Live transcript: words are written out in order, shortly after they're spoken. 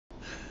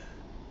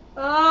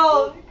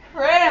Oh,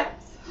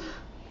 cramps!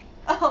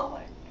 Oh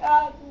my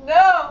God,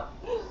 no!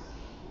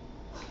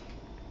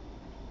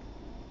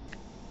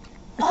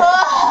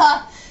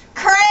 Ugh,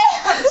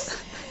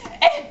 cramps!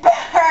 It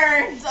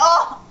burns!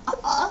 Oh,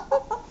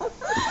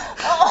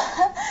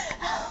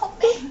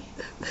 help me.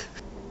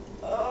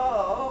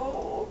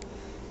 Oh,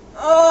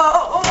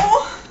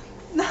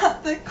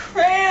 not the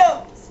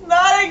cramps!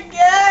 Not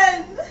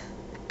again!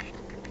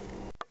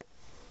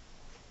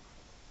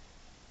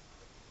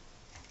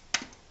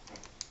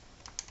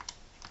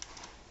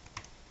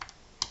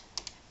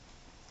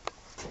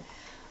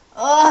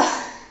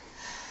 Ugh,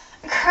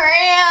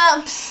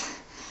 cramps!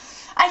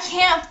 I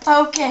can't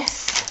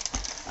focus.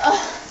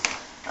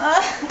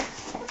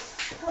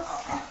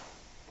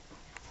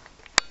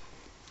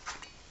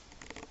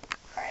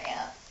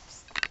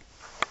 Cramps.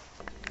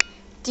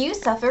 Do you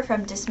suffer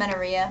from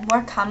dysmenorrhea,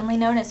 more commonly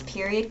known as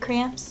period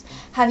cramps?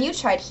 Have you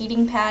tried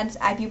heating pads,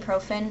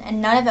 ibuprofen, and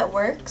none of it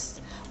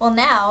works? Well,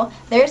 now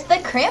there's the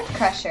Cramp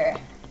Crusher.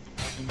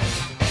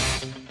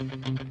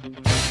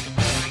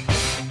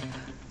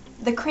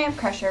 The Cramp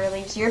Crusher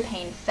relieves your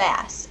pain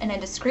fast in a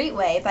discreet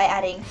way by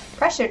adding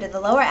pressure to the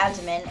lower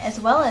abdomen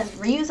as well as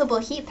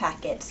reusable heat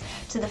packets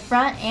to the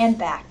front and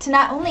back to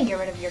not only get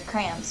rid of your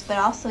cramps but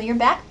also your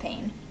back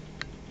pain.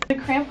 The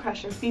Cramp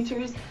Crusher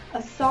features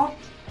a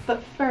soft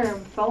but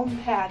firm foam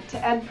pad to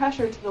add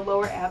pressure to the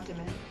lower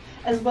abdomen,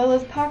 as well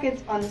as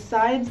pockets on the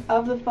sides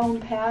of the foam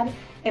pad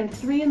and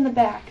 3 in the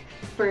back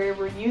for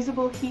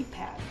reusable heat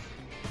pads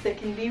that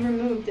can be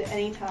removed at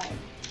any time.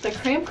 The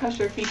Cramp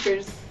Crusher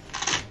features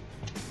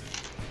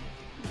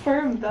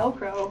firm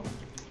Velcro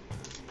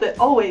that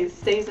always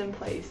stays in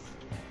place.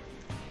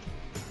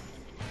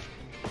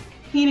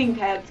 Heating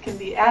pads can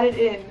be added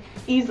in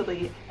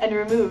easily and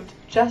removed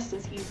just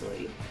as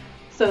easily,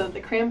 so that the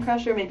Cramp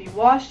Crusher may be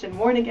washed and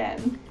worn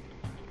again.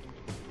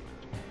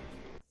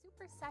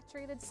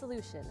 Supersaturated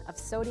solution of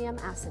sodium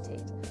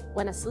acetate.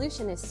 When a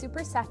solution is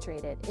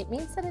supersaturated, it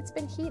means that it's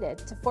been heated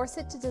to force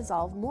it to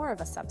dissolve more of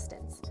a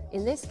substance,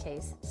 in this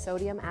case,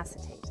 sodium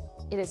acetate.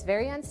 It is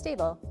very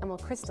unstable and will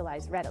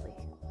crystallize readily.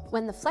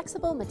 When the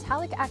flexible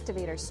metallic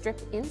activator strip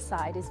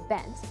inside is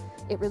bent,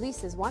 it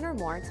releases 1 or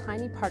more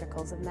tiny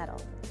particles of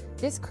metal.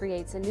 This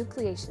creates a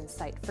nucleation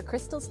site for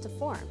crystals to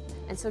form,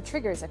 and so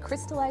triggers a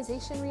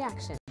crystallization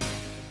reaction.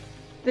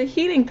 The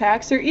heating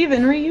packs are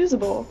even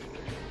reusable.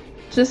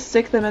 Just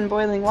stick them in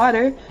boiling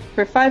water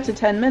for 5 to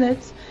 10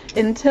 minutes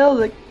until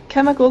the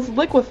chemicals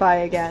liquefy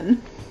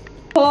again.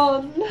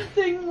 Oh,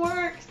 nothing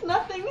works,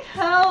 nothing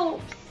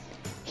helps.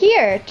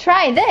 Here,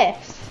 try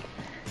this.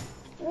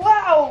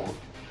 Wow!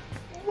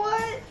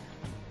 What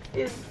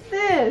is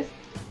this?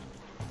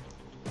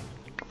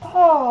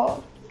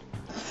 Oh.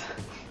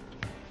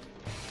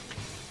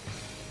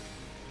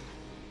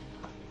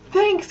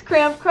 Thanks,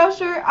 Cramp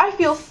Crusher. I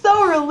feel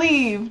so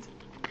relieved.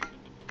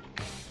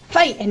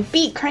 Fight and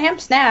beat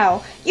cramps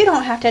now. You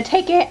don't have to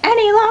take it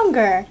any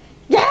longer.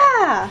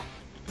 Yeah!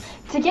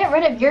 To get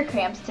rid of your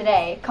cramps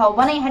today, call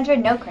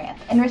 1-800-NO-CRAMP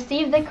and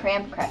receive the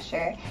Cramp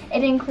Crusher.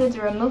 It includes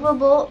a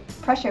removable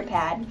pressure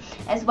pad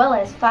as well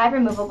as 5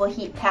 removable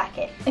heat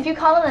packets. If you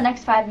call in the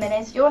next 5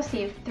 minutes, you'll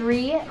receive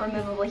 3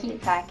 removable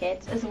heat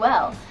packets as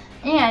well.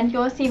 And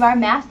you'll receive our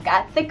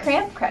mascot, the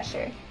Cramp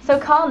Crusher. So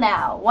call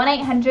now,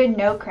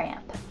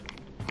 1-800-NO-CRAMP.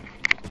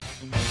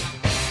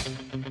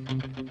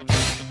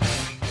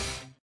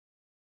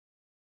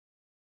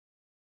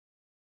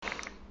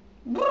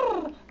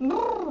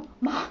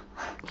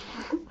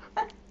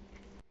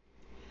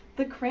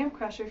 The Cramp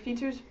Crusher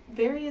features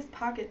various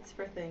pockets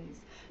for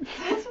things.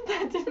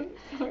 That didn't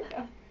work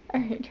out.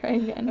 Alright, try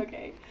again.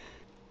 Okay.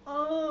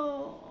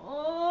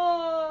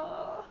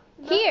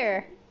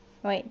 Here!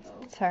 Wait,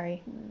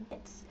 sorry.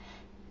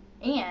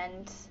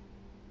 And...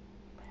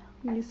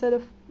 You said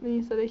a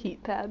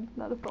heat pad,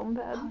 not a foam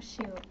pad. Oh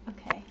shoot,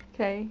 okay.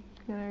 Okay,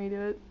 you wanna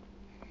redo it?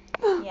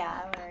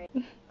 Yeah, I'm alright.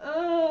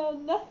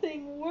 Oh,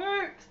 nothing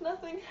works,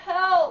 nothing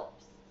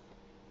helps.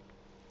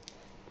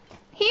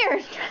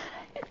 Here!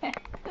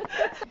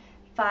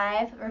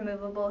 5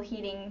 removable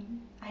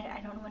heating, I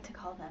don't know what to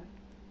call them.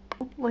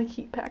 Like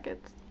heat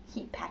packets.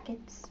 Heat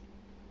packets?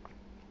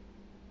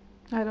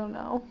 I don't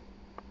know.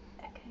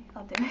 Okay,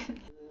 I'll do it.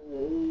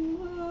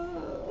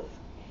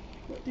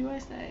 What do I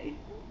say?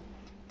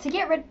 To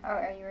get rid... Oh,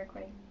 are you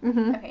recording?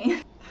 Mm-hmm.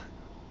 Okay.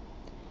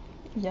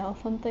 Yell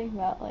something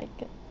about, like,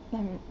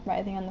 I'm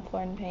writhing on the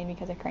floor in pain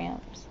because of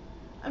cramps.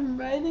 I'm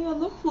writhing on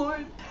the floor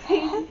in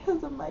pain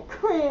because of my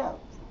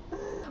cramps.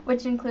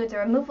 Which includes a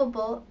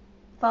removable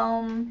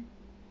foam...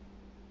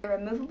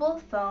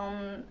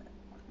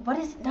 What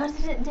does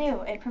it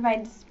do? It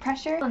provides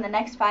pressure. In the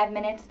next 5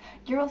 minutes,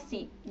 I do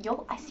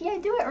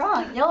it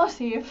wrong. You'll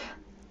see.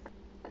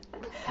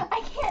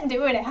 I can't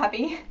do it,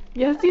 Abby.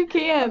 Yes, you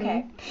can.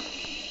 Okay.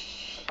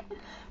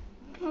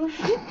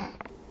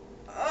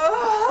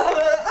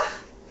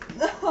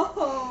 No.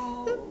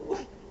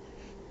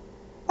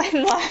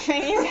 I'm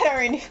laughing. You gotta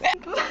redo that.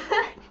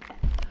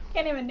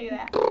 Can't even do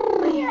that.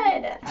 My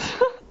head.